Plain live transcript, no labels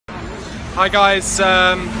Hi guys,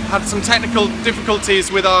 had some technical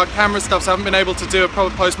difficulties with our camera stuff, so I haven't been able to do a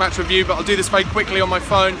proper post-match review, but I'll do this very quickly on my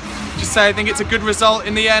phone. Just say I think it's a good result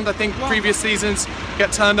in the end. I think previous seasons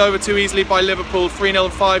get turned over too easily by Liverpool, 3-0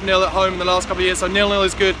 and 5-0 at home in the last couple of years, so 0-0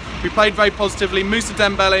 is good. We played very positively. Moussa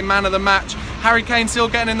Dembele, man of the match. Harry Kane still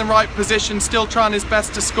getting in the right position, still trying his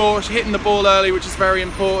best to score, hitting the ball early, which is very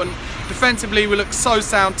important. Defensively, we look so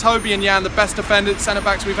sound. Toby and Jan, the best defenders,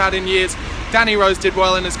 centre-backs we've had in years. Danny Rose did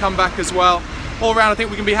well in his comeback as well. All round, I think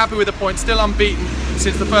we can be happy with the point. Still unbeaten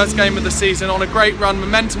since the first game of the season. On a great run,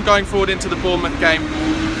 momentum going forward into the Bournemouth game.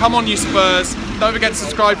 Come on, you Spurs. Don't forget to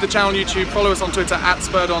subscribe to the channel on YouTube. Follow us on Twitter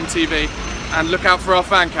 @Spurred On TV. And look out for our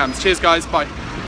fan cams. Cheers, guys. Bye.